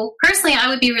 So personally, I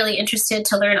would be really interested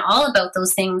to learn all about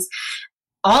those things,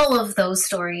 all of those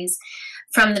stories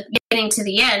from the beginning to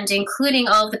the end, including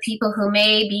all of the people who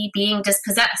may be being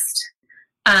dispossessed.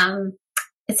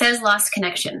 It says lost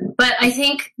connection, but I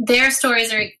think their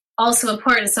stories are also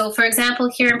important. So for example,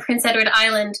 here in Prince Edward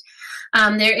Island,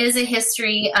 there is a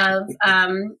history of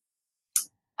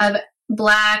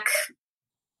Black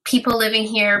people living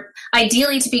here,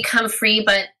 ideally to become free,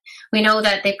 but we know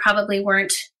that they probably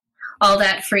weren't all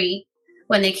that free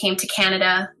when they came to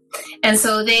Canada. And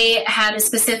so they had a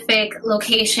specific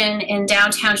location in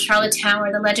downtown Charlottetown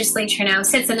where the legislature now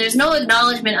sits, and there's no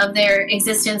acknowledgement of their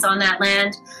existence on that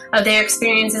land, of their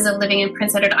experiences of living in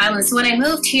Prince Edward Island. So when I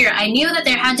moved here, I knew that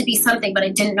there had to be something, but I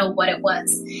didn't know what it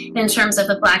was in terms of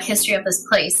the Black history of this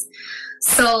place.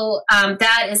 So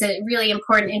that is a really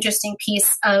important, interesting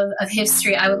piece of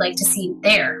history I would like to see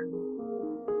there.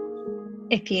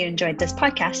 If you enjoyed this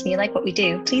podcast and you like what we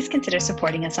do, please consider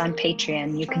supporting us on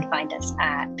Patreon. You can find us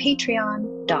at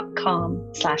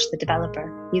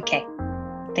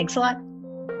patreon.com/thedeveloperuk. Thanks a lot.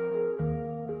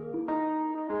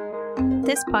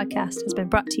 This podcast has been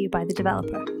brought to you by The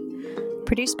Developer.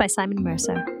 Produced by Simon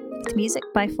Mercer. With music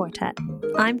by Fortet.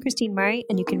 I'm Christine Murray,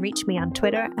 and you can reach me on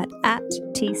Twitter at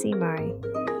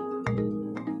 @TCMurray.